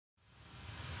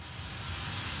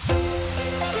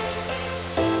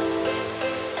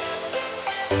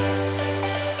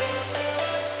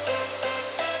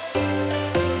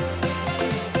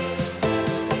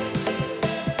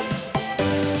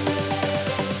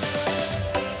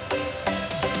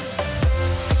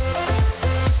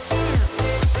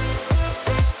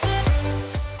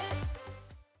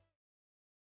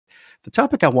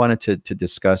topic I wanted to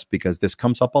discuss, because this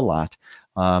comes up a lot,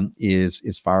 is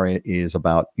as far as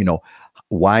about,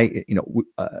 why,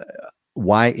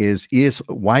 why is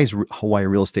Hawaii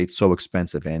real estate so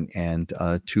expensive? And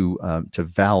to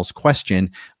Val's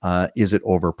question, is it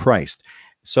overpriced?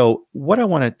 So what I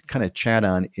want to kind of chat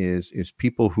on is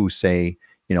people who say,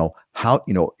 how,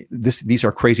 these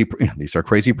are crazy, these are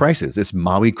crazy prices. This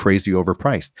Maui crazy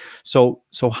overpriced. So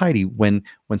Heidi, when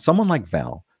someone like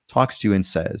Val talks to you and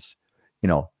says,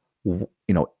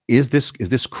 is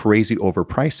this crazy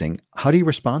overpricing? How do you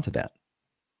respond to that?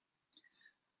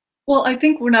 Well, I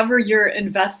think whenever you're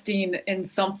investing in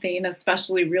something,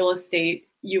 especially real estate,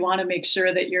 you want to make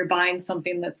sure that you're buying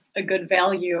something that's a good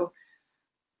value.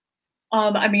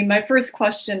 I mean, my first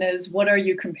question is, what are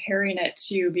you comparing it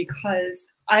to? Because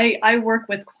I work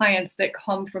with clients that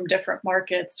come from different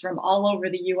markets from all over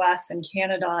the US and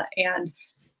Canada, and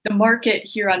the market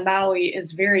here on Maui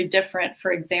is very different,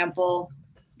 for example,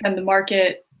 than the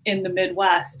market in the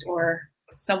Midwest or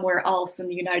somewhere else in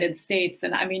the United States.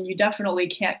 And I mean, you definitely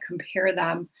can't compare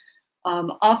them.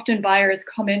 Often buyers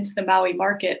come into the Maui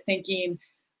market thinking,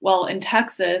 well, in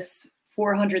Texas,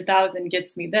 400,000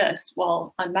 gets me this.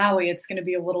 Well, on Maui, it's going to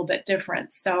be a little bit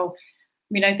different. So,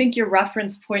 I mean, I think your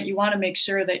reference point, you want to make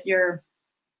sure that you're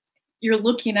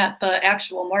looking at the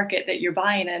actual market that you're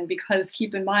buying in, because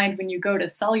keep in mind, when you go to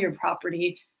sell your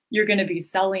property, you're going to be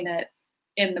selling it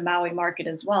in the Maui market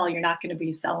as well. You're not going to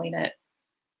be selling it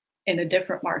in a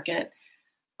different market.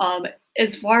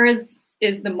 As far as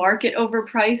is the market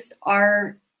overpriced,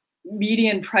 our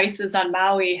median prices on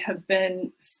Maui have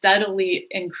been steadily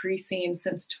increasing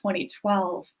since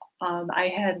 2012. I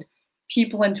had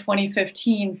people in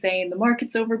 2015 saying the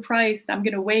market's overpriced, I'm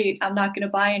going to wait, I'm not going to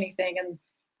buy anything. And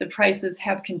the prices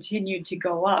have continued to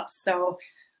go up. So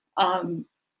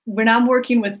when I'm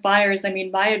working with buyers, I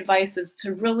mean, my advice is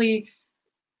to really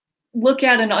look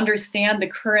at and understand the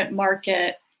current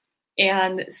market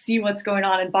and see what's going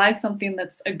on and buy something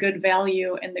that's a good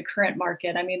value in the current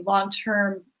market. I mean,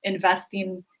 long-term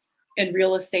investing in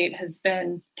real estate has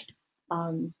been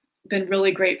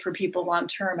really great for people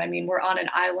long-term. I mean, we're on an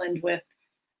island with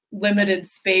limited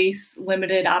space,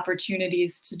 limited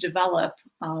opportunities to develop.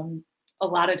 A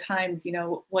lot of times,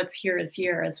 what's here is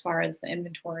here as far as the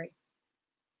inventory.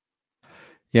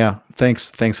 Yeah,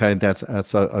 thanks, Heidi. That's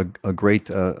a great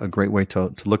way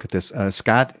to look at this.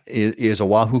 Scott, is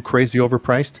Oahu crazy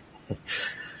overpriced?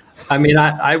 I mean,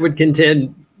 I would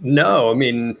contend no. I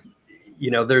mean,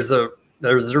 there's a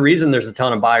reason there's a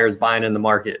ton of buyers buying in the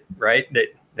market, right?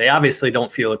 They obviously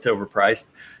don't feel it's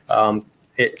overpriced.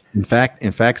 In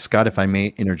fact, Scott, if I may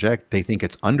interject, they think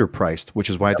it's underpriced, which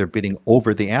is why they're bidding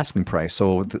over the asking price.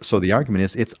 So the argument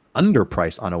is it's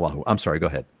underpriced on Oahu. I'm sorry, go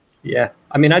ahead. Yeah.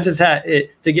 I mean, I just had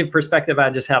to give perspective. I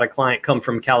just had a client come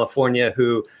from California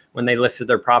who, when they listed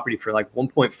their property for like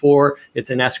 1.4,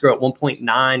 it's in escrow at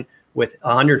 1.9 with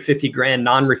 150 grand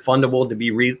non-refundable to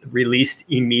be released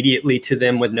immediately to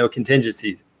them with no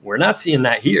contingencies. We're not seeing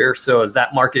that here. So is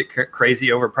that market crazy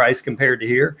overpriced compared to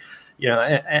here?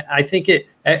 I think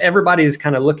everybody's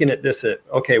kind of looking at this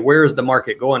okay, where is the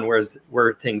market going?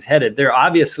 Where things headed? They're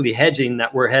obviously hedging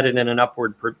that we're headed in an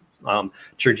upward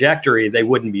trajectory. They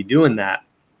wouldn't be doing that.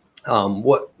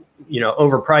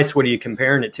 Overpriced, what are you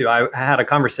comparing it to? I had a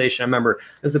conversation, I remember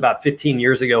this was about 15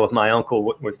 years ago, with my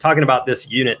uncle, was talking about this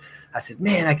unit. I said,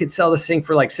 man, I could sell this thing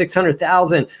for like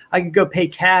 600,000. I could go pay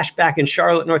cash back in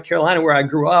Charlotte, North Carolina, where I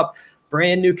grew up.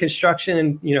 Brand new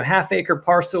construction, half-acre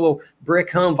parcel,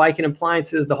 brick home, Viking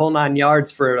appliances, the whole 9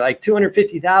 yards for like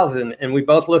 250,000. And we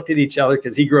both looked at each other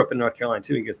because he grew up in North Carolina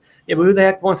too. He goes, yeah, but who the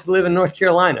heck wants to live in North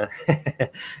Carolina?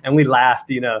 And we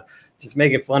laughed, just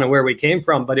making fun of where we came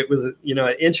from. But it was,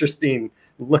 an interesting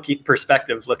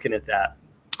perspective looking at that.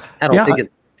 I don't think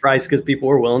it's priced because people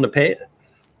were willing to pay it.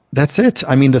 That's it.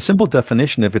 I mean, the simple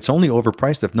definition, if it's only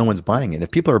overpriced, if no one's buying it,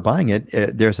 if people are buying it,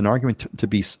 there's an argument to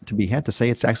be had to say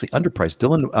it's actually underpriced.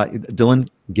 Dylan,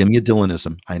 give me a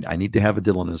Dylanism. I need to have a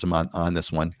Dylanism on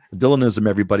this one. Dylanism,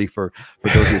 everybody, for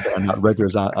those who are not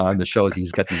regulars on the shows,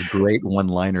 he's got these great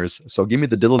one-liners. So give me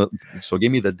the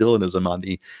Dylanism on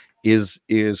the is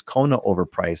Kona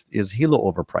overpriced? Is Hilo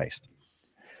overpriced?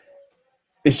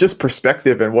 It's just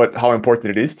perspective and how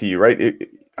important it is to you, right?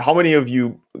 How many of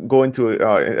you go into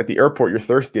at the airport, you're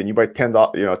thirsty and you buy $10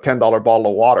 bottle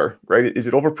of water, right? Is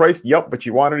it overpriced? Yep, but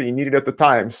you wanted it, you needed it at the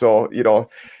time. So the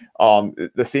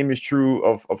same is true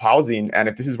of housing. And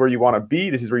if this is where you want to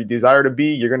be, this is where you desire to be,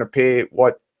 you're going to pay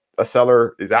what a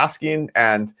seller is asking,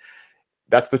 and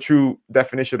that's the true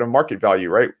definition of market value,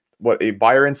 right? What a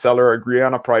buyer and seller agree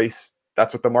on a price,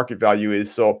 that's what the market value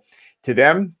is. So to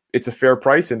them, it's a fair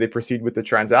price, and they proceed with the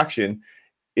transaction.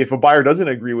 if a buyer doesn't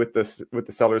agree with this, with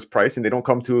the seller's price, and they don't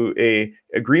come to a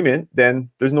agreement, then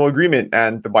there's no agreement,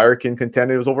 and the buyer can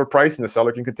contend it was overpriced and the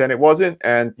seller can contend it wasn't,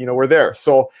 and we're there.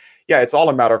 So yeah, it's all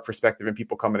a matter of perspective and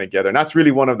people coming together. And that's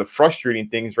really one of the frustrating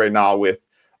things right now with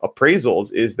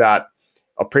appraisals, is that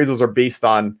appraisals are based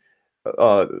on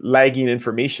lagging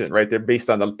information, right? They're based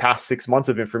on the past 6 months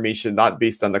of information, not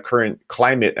based on the current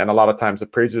climate. And a lot of times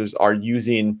appraisers are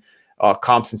using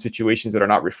comps and situations that are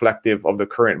not reflective of the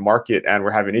current market, and we're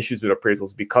having issues with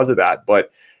appraisals because of that.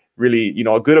 But really,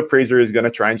 a good appraiser is going to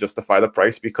try and justify the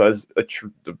price, because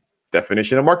the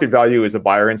definition of market value is a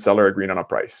buyer and seller agreeing on a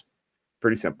price.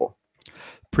 Pretty simple.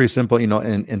 Pretty simple,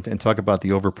 and talk about the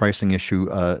overpricing issue.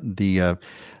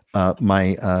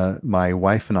 My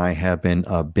wife and I have been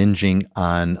binging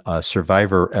on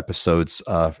Survivor episodes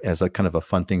as a kind of a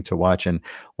fun thing to watch. And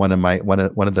one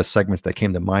of the segments that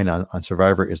came to mind on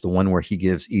Survivor is the one where he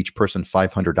gives each person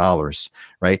 $500,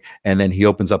 right? And then he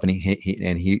opens up and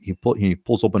he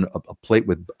pulls open a plate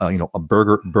with a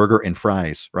burger and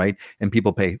fries, right? And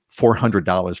people pay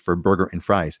 $400 for a burger and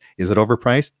fries. Is it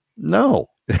overpriced? No,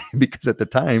 because at the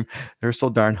time they're so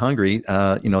darn hungry,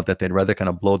 that they'd rather kind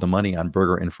of blow the money on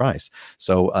burger and fries.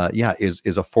 So yeah, is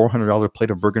a $400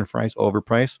 plate of burger and fries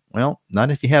overpriced? Well, not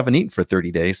if you haven't eaten for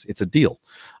 30 days. It's a deal.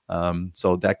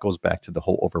 So that goes back to the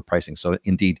whole overpricing. So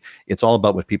indeed, it's all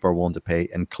about what people are willing to pay,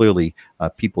 and clearly,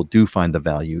 people do find the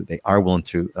value. They are willing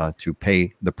to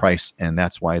pay the price, and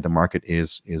that's why the market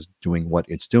is doing what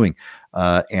it's doing.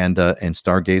 And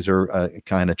Stargazer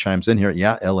kind of chimes in here.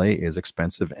 Yeah, LA is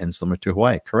expensive and similar to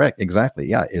Hawaii. Correct, exactly.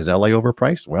 Yeah, is LA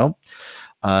overpriced? Well,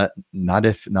 not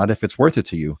if it's worth it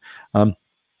to you. All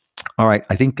right,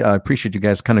 I think I appreciate you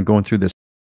guys kind of going through this.